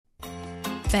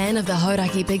Fan of the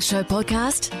Hodaki Big Show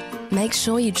podcast? Make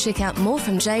sure you check out more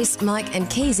from Jace, Mike and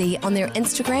Keezy on their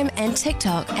Instagram and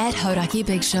TikTok at Hodaki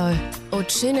Big Show. Or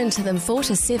tune into them 4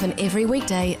 to 7 every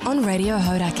weekday on Radio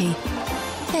Hodaki.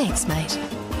 Thanks, mate.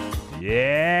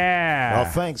 Yeah.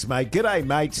 Oh, thanks, mate. G'day,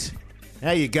 mates.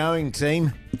 How you going,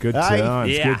 team? Good Hey?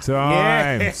 times. Yeah. Good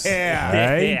times. Yeah.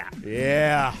 Hey?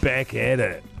 Yeah. Back at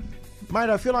it. Mate,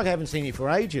 I feel like I haven't seen you for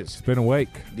ages. It's been a week.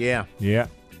 Yeah. Yeah.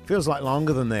 Feels like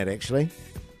longer than that, actually.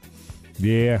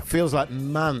 Yeah. Feels like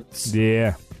months.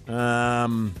 Yeah. How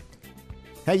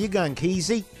you going,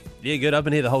 Keezy? Yeah, good. I've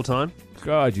been here the whole time.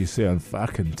 God, you sound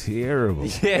fucking terrible.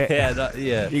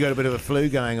 Yeah. You got a bit of a flu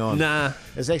going on. Nah,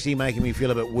 It's actually making me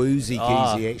feel a bit woozy,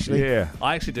 Keezy, actually. Yeah.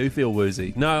 I actually do feel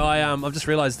woozy. No, I've just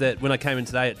realised that when I came in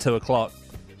today at 2 o'clock,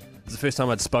 it was the first time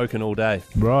I'd spoken all day,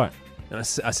 Right. and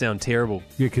I sound terrible.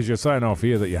 Yeah, because you're saying off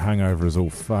here that your hangover is all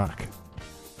fuck.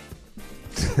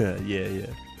 yeah.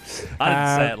 I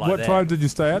didn't say it like what that. time did you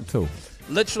stay up till?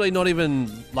 Literally not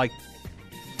even like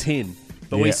 10.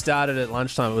 But we Yeah. started at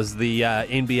lunchtime. It was the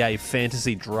NBA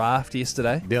fantasy draft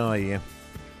yesterday. Oh, yeah.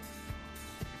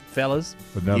 Fellas.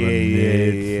 Another Yeah,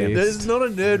 nerd yeah. There's fest. not a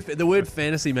nerd. The word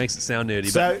fantasy makes it sound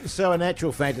nerdy. But So in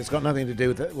actual fact, it's got nothing to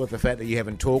do with the fact that you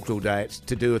haven't talked all day. It's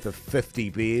to do with the 50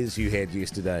 beers you had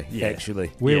yesterday, Yeah.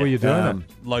 actually. Where Yeah. were you doing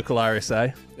local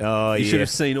RSA. Oh, You yeah. should have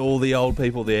seen all the old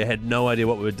people there, had no idea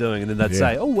what we were doing, and then they'd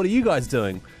Yeah. say, "Oh, what are you guys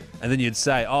doing?" And then you'd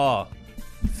say, "Oh,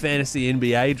 fantasy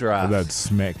NBA it? draft." They'd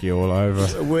smack you all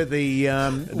over. With the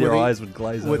Their eyes would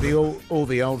glaze with over. all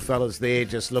the old fellas there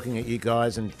just looking at you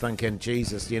guys and thinking,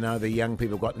 Jesus, the young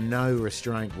people got no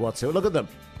restraint whatsoever. Look at them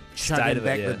State chugging of it,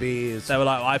 back yeah. the beers. They were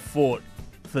like, "I fought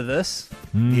for this."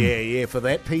 Yeah, for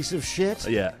that piece of shit.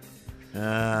 Yeah.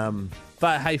 Um,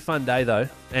 But hey, fun day though,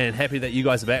 and happy that you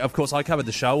guys are back. Of course, I covered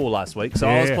the show all last week, so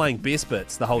I was Yeah. playing best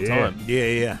bits the whole Yeah. time.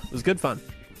 yeah, It was good fun.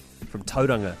 From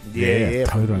Tauranga. yeah.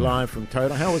 totally. Live from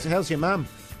Toto. How's your mum?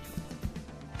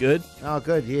 Good. Oh,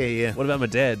 good. Yeah. What about my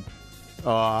dad?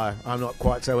 Oh, I'm not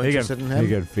quite so He interested in got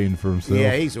him. fend for himself.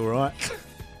 Yeah, he's all right.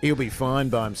 He'll be fine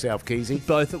by himself, Keezy.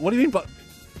 Both. What do you mean?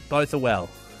 Both are well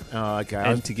Oh, okay.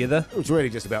 and together. It was really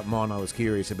just about mine I was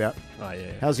curious about. Oh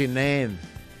yeah. How's your nan?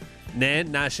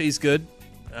 Nan, nah, she's good.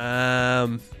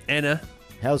 Anna,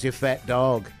 How's your fat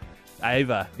dog?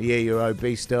 Ava, Yeah, your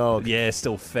obese dog. yeah,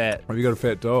 still fat. Have you got a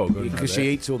fat dog? I didn't know Because that. she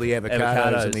eats all the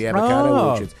avocados in the Avocados. avocado Oh,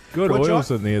 orchards. good Which oils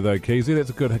in there though, Keezy.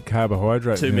 That's a good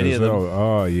carbohydrate. Too in there many as of them.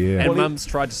 well. Oh yeah. And Well, Mum's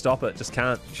tried to stop it, just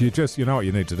can't. You know what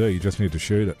you need to do. You just need to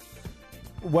shoot it.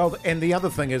 Well, and the other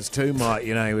thing is too, Mike,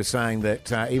 he was saying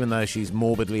that even though she's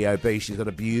morbidly obese, she's got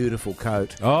a beautiful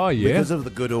coat. Oh yeah. Because of the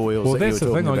good oils Well, that that's you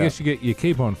the were thing. talking I about. guess you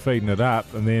keep on feeding it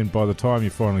up, and then by the time you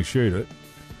finally shoot it,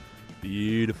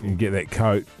 Beautiful. you can get that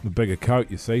coat, the bigger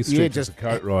coat. You see, Yeah, stretches just the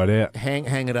coat right out.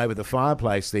 hang it over the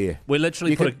fireplace there. We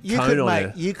literally put a cone on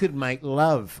her. You could make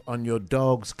love on your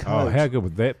dog's coat. Oh, how good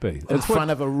would that be? in front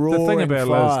of a roaring The thing about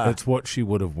fire. Liz, it's what she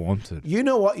would have wanted, You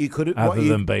know what you could other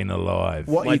than being alive.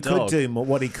 what My you could dog. do,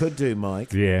 what he could do,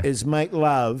 Mike, Yeah. is make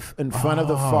love in front of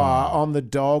the fire on the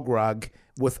dog rug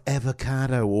with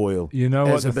avocado oil. You know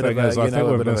what As the a bit thing of a- is? I you think know, a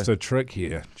we've bit of missed a- a trick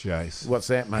here, Jace. What's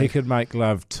that, He mate? could make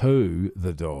love to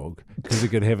the dog because he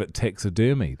could have it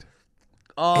taxidermied.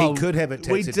 Oh, He could have it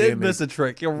We did taxidermied. miss a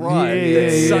trick. You're right.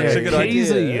 That's such a good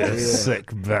Keezy, idea. you sick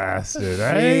bastard.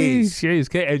 Hey, Jeez.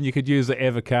 jeez. And you could use the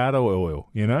avocado oil,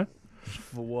 you know?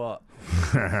 For what?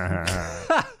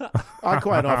 I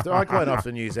quite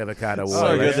often use avocado oil.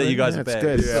 So good actually. that you guys are It's back.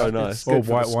 good. Yeah. So It's nice. good Or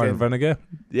for white the wine skin. vinegar.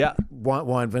 Yeah. White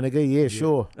wine vinegar, yeah,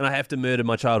 sure. And I have to murder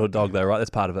my childhood dog, though, right? That's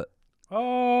part of it.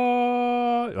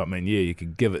 Oh, I mean, yeah, you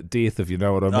could give it death if you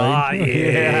know what I mean. Ah,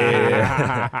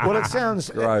 yeah. Well, it sounds,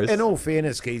 Gross. in all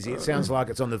fairness, Keezy, it sounds like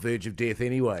it's on the verge of death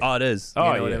anyway. Oh, it is. you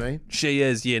oh, know what I yeah. mean? She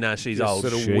is. Yeah, no, she's Just old.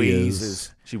 sort of She wheezes.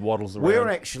 is. She waddles around. We're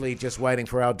actually just waiting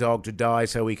for our dog to die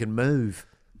so we can move.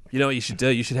 You know what you should do?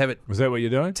 You should have it Was that what you're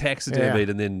doing? taxidermied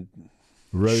and then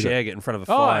Rude. shag it in front of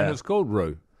a Oh, fire. and it's called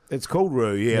Roo. It's called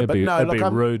Roo, yeah. It'd But be, no, it'd look, be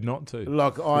I'm, rude not to.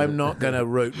 look, I'm not going to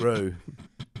root Roo.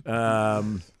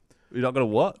 You're not going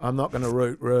to what? I'm not going to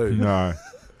root Roo. No.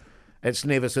 It's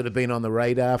never sort of been on the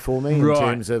radar for me Right. in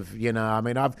terms of, I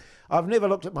mean, I've never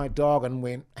looked at my dog and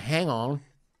went, hang on.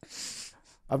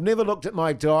 I've never looked at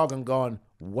my dog and gone,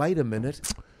 wait a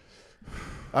minute.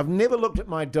 I've never looked at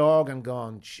my dog and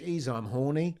gone, geez, I'm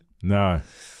horny. No.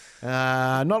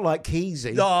 Not like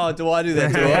Keezy. Oh, do I do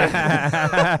that to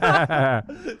her?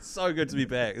 It's so good to be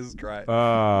back. This is great.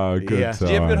 Oh, good Yeah. time. Did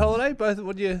you have a good holiday? Both?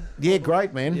 What do you? Yeah,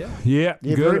 great, man. Yeah. Yeah,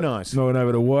 Yeah, good. very nice. Went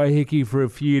over to Waiheke for a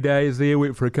few days there.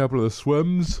 Went for a couple of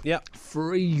swims. Yep.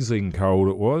 Freezing cold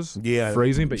it was. Yeah,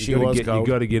 freezing, but she you was got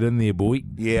cold. to get in there, boy.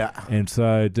 Yeah. And so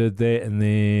I did that, and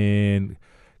then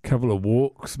Couple of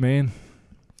walks, man.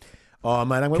 Oh,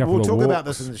 mate, Couple we'll of talk about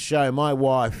walks. this in the show. My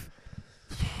wife,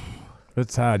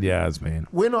 It's hard yards, man.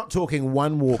 we're not talking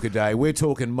one walk a day. We're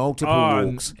talking multiple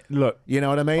walks. Look, You know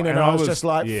what I mean? And And I I was was- just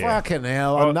like, yeah. fucking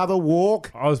hell, I- another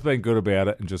walk? I was being good about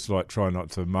it and just like try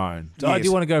not to moan. Oh, do Yes.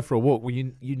 you want to go for a walk? Well,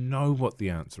 you know what the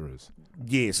answer is.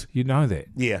 Yes. You know that.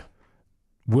 Yeah.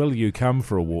 Will you come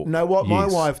for a walk? No, what my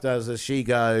Yes. wife does is she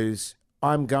goes,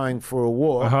 I'm going for a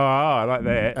walk. Oh, I like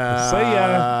that. See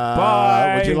ya.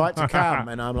 Bye. Would you like to come?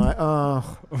 And I'm like,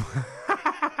 oh.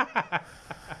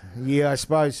 Yeah, I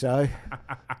suppose so.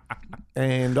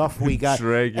 And off we go.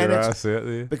 Drag your And it's- ass out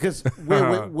there. Because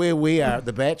where we are at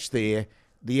the Batch there,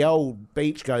 the old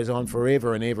beach goes on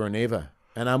forever and ever and ever.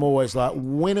 And I'm always like,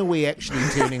 when are we actually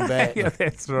turning back? Yeah,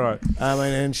 that's right. I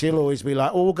mean, and she'll always be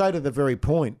like, well, we'll go to the very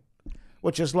point,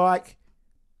 which is like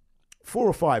 4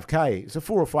 or 5K. It's a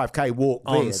 4 or 5K walk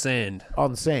On there. sand.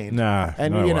 On sand. Nah,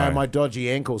 And, no you know, way. my dodgy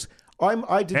ankles.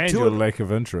 I did And two your of- lack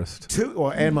of interest.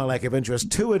 and my lack of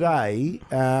interest, 2 a day.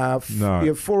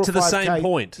 No. 4 or To the 5K, same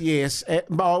point? Yes.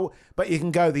 But you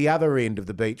can go the other end of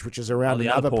the beach, which is around the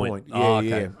another other point. point. Yeah, Oh, okay.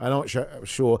 yeah. I'm not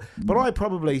sure. But I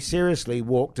probably seriously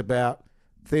walked about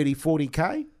 30,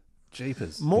 40K.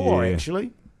 Jeepers. More, Yeah.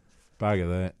 actually. Bugger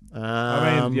that.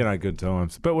 I mean, you know, good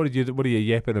times. But what are you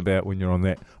yapping about when you're on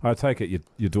that? I take it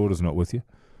your daughter's not with you?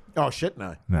 Oh, shit,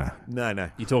 no. Nah. No.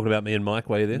 You talking about me and Mike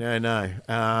while you're there? No.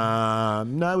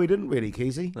 No, we didn't really,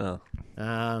 Keezy. Oh.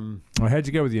 Oh, how'd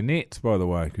you go with your nets, by the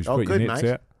way? Because you put Good, your nets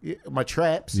mate. out. Yeah, my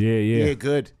traps. Yeah. Yeah,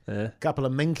 good. Yeah. Couple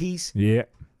of minkies. Yeah.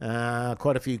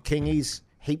 Quite a few kingies.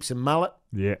 Heaps of mullet.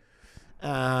 Yeah.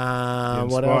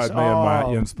 What else?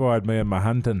 You inspired me in my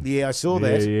hunting. Yeah, I saw Yeah,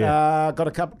 that. yeah. Got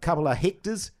a couple of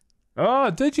hectares.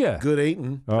 Oh, did you? Good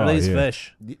eating. Oh, Are these yeah.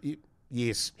 fish?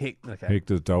 Yes. Heck, okay.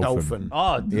 Hector's dolphin. Dolphin.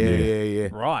 Oh, Yeah.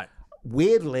 right.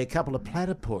 Weirdly, a couple of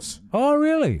platypus. Oh,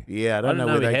 really? Yeah, I don't I know didn't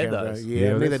where know we they had came those. from. Yeah,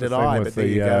 neither that's the did thing I, with but there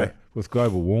you go. With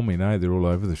global warming, they're all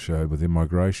over the show with their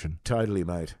migration. Totally,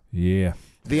 mate. Yeah.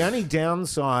 The only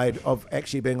downside of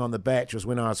actually being on the Batch was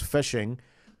when I was fishing,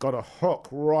 got a hook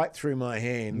right through my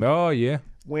hand, Oh, yeah.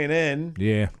 went in,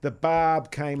 Yeah. the barb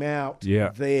came out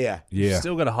Yeah. there. Yeah.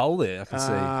 Still got a hole there, I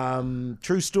can see.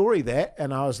 True story that,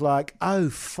 and I was like, oh,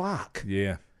 fuck.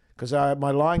 Yeah. Because my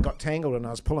line got tangled and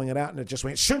I was pulling it out and it just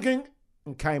went shrinking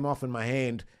and came off in my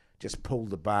hand. Just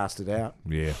pulled the bastard out.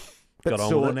 Yeah. Bit Got on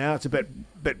sore with it. now. It's a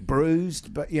bit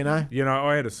bruised, but you know. You know,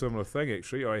 I had a similar thing,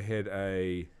 actually. I had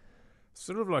a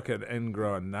sort of like an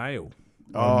ingrown nail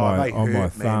Oh, on they my hurt, man.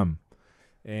 thumb.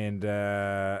 And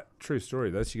true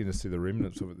story, this. You're going to see the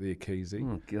remnants of it there, Keezy.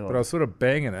 Oh, God. But I was sort of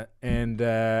banging it, and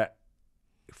it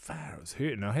was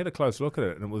hurting. I had a close look at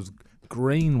it, and it was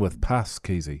green with pus,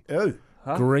 Keezy. Oh,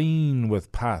 Huh? Green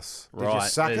with pus. you Right.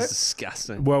 suck That is it?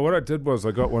 disgusting. Well, what I did was I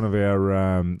got one of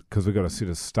our because we got a set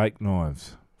of steak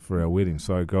knives for our wedding,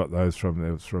 so I got those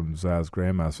from Zara's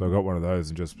grandma. So I got one of those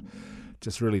and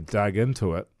just really dug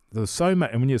into it. There's so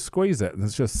much, and when you squeeze it,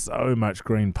 there's just so much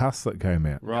green pus that came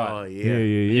out. Right. Oh, Yeah,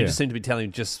 yeah. You just seem to be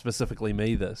telling just specifically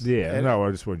me this. Yeah, And- no,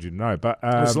 I just wanted you to know. But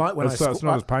It's like when it's, I it's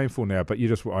not as painful now. But I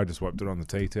just wiped it on the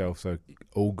tea towel, so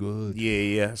all good.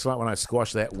 Yeah. It's like when I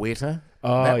squashed that wetter.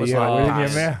 Oh, that was yeah, like went in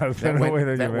pus. your mouth. That Went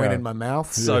in that your went in mouth. my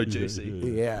mouth. So juicy.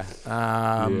 Yeah.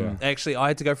 Yeah. Actually, I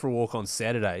had to go for a walk on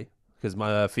Saturday because my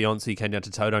fiancée came down to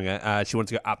Tauranga. She wanted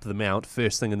to go up the mount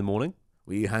first thing in the morning.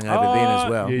 Were you hung over then as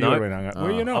well? Yeah, No. you were hung up.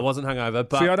 Well, you I know. wasn't hungover,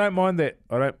 but See, I don't mind that.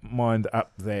 I don't mind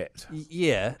up that.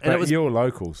 yeah, and But it was you're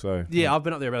local, so yeah. I've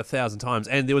been up there about 1,000 times,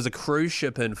 and there was a cruise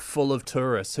ship in full of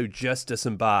tourists who just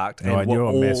disembarked. Oh, and were you're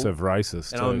a all- massive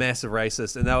racist. And I'm a too. massive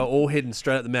racist, and they were all heading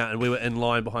straight up the mountain. And we were in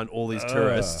line behind all these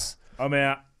tourists. I'm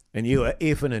out. And you were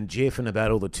effing and jeffing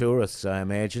about all the tourists, I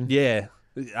imagine. Yeah,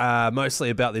 mostly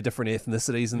about their different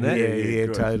ethnicities and that. Yeah,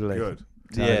 good, totally. Good.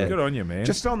 Yeah. Good on you, man.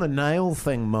 Just on the nail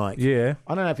thing, Mike. yeah.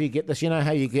 I don't know if you get this. You know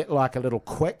how you get like a little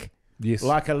quick? Yes.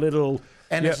 Like a little...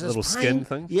 And Yeah, it's little just skin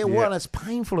thing? Yeah, Yeah. well, it's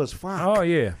painful as fuck. Oh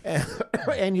yeah.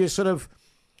 And you sort of...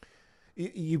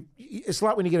 You it's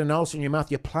like when you get an ulcer in your mouth,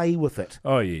 you play with it.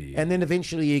 Oh yeah. And then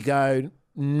eventually you go,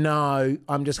 no,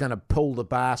 I'm just going to pull the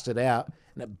bastard out.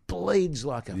 And it bleeds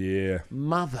like a yeah.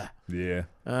 mother. Yeah.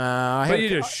 I But had- you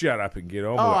just shut up and get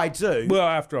on Oh, with it. I do. Well,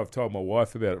 after I've told my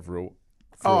wife about it for a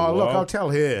Oh, while. look, I'll tell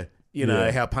her, you know,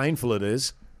 Yeah. how painful it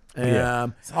is. Yeah.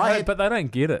 But they don't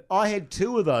get it. I had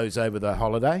 2 of those over the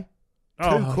holiday. 2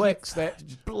 Oh, quicks that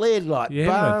bled like Yeah,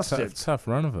 having a bastards. tough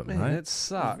run of it, Man, mate. it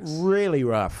sucks. Really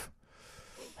rough.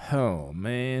 Oh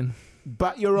man.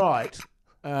 But you're right.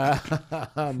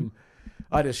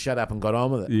 I just shut up and got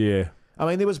on with it. Yeah. I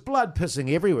mean, there was blood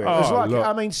pissing everywhere. It was Oh, like, look.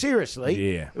 I mean,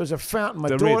 seriously. Yeah. It was a fountain.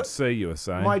 The Red Sea, you were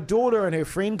saying. My daughter and her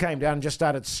friend came down and just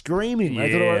started screaming.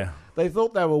 Yeah. They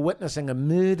thought they were witnessing a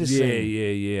murder scene.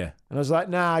 Yeah. And I was like,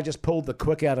 nah, I just pulled the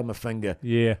quick out of my finger.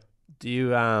 Yeah. Do you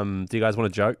guys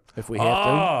want to joke? If we have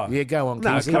Oh. to. Yeah, go on, No,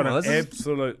 Keezy. come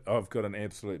on. I've got an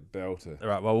absolute belter. All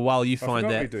right. Well, while you I find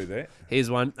forgot that, we do that.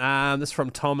 here's one. This is from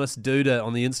Thomas Duda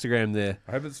on the Instagram there.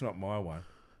 I hope it's not my one.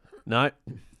 No.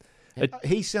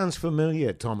 He sounds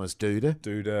familiar, Thomas Duda.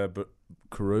 Duda, but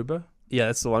Karuba. Yeah,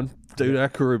 that's the one. Duda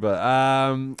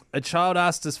Karuba. A child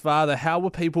asked his father, how were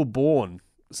people born?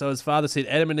 So his father said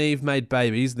Adam and Eve made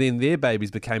babies, then their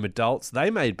babies became adults, they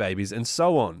made babies, and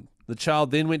so on. The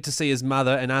child then went to see his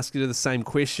mother and asked her the same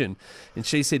question. And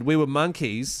she said, we were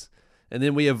monkeys, and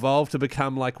then we evolved to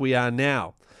become like we are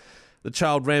now. The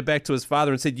child ran back to his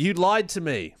father and said, you lied to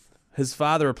me. His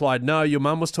father replied, no, your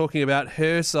mum was talking about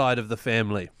her side of the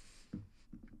family.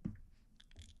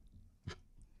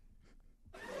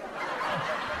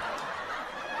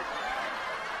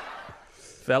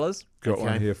 Fellas? Got Okay.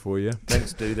 one here for you.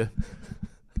 Thanks, Duda.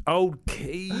 Old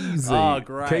Keezy. Oh,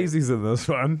 great. Keezy's in this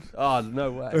one. Oh,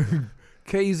 no way.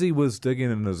 Keezy was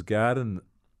digging in his garden.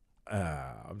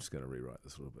 I'm just going to rewrite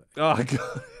this a little bit. Oh,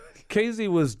 God. Keezy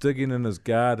was digging in his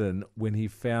garden when he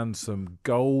found some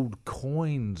gold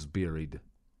coins buried.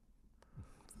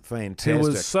 Fantastic. He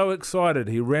was so excited,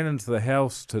 he ran into the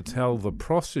house to tell the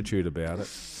prostitute about it.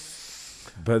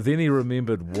 But then he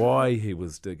remembered why he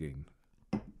was digging.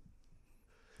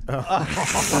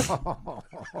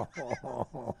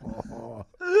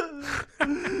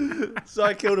 So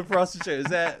I killed a prostitute.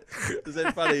 Is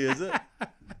that funny, is it?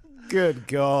 Good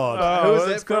God. Oh, is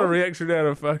that it's got a from? reaction out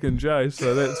of fucking Joe,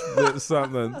 so that's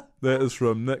something. That is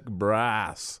from Nick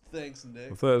Brass. Thanks,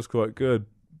 Nick. I thought it was quite good.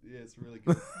 Yeah, it's really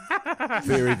good.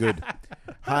 Very good.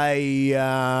 Hey,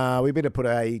 we better put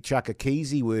a chuck a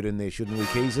Keezy word in there, shouldn't we,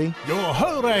 Keezy? Your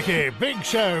Horaki Big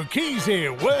Show Keezy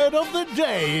word of the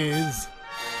day is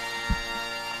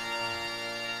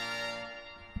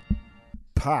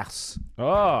Pass.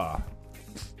 Ah,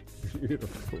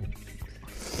 beautiful.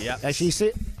 Yeah. Actually,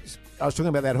 see, I was talking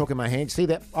about that hook in my hand. See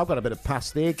that? I've got a bit of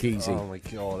pus there, Keezy. Oh my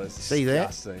God, that's See that?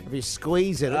 disgusting. If you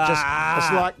squeeze it,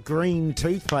 it's like green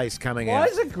toothpaste coming Why out.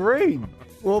 is it green?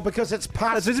 Well, because it's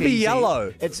pus. It's supposed to be Keezy.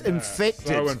 yellow. It's infected.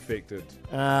 So infected.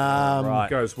 Right.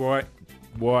 Goes white,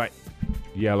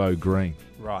 yellow, green.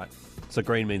 Right. So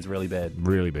green means really bad.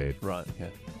 Really bad. Right,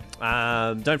 okay.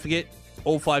 Don't forget,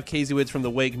 all 5 Keezy words from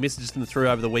the week. Messages them through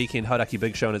over the weekend. Hodaki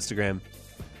Big Show on Instagram.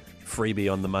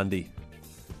 Freebie on the Monday.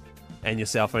 And your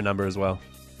cell phone number as well.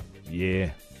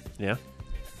 Yeah. Yeah?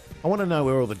 I want to know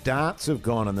where all the darts have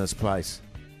gone in this place.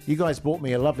 You guys bought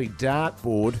me a lovely dart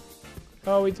board,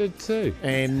 Oh, we did too.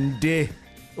 and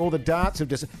all the darts have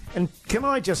just... And can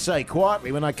I just say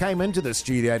quietly, when I came into the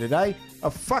studio today,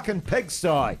 a fucking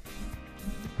pigsty.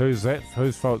 Who's that?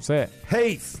 Whose fault's that?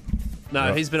 Heath.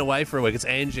 No, he's been away for a week. It's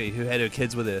Angie who had her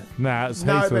kids with her. Nah, it's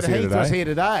No, Heath but was here Heath today. was here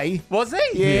today. Was he?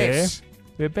 Yes. Yeah.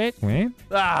 They're back, man.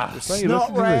 Ah, So you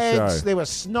Snot listen to the rags. show. There were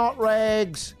snot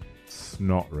rags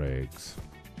Snot rags.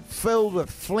 filled with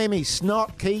phlegmy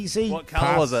snot, Keezy. what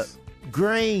colour was it?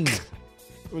 Green.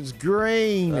 It was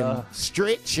green and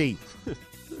stretchy.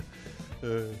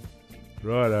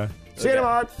 Righto. See you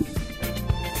tomorrow.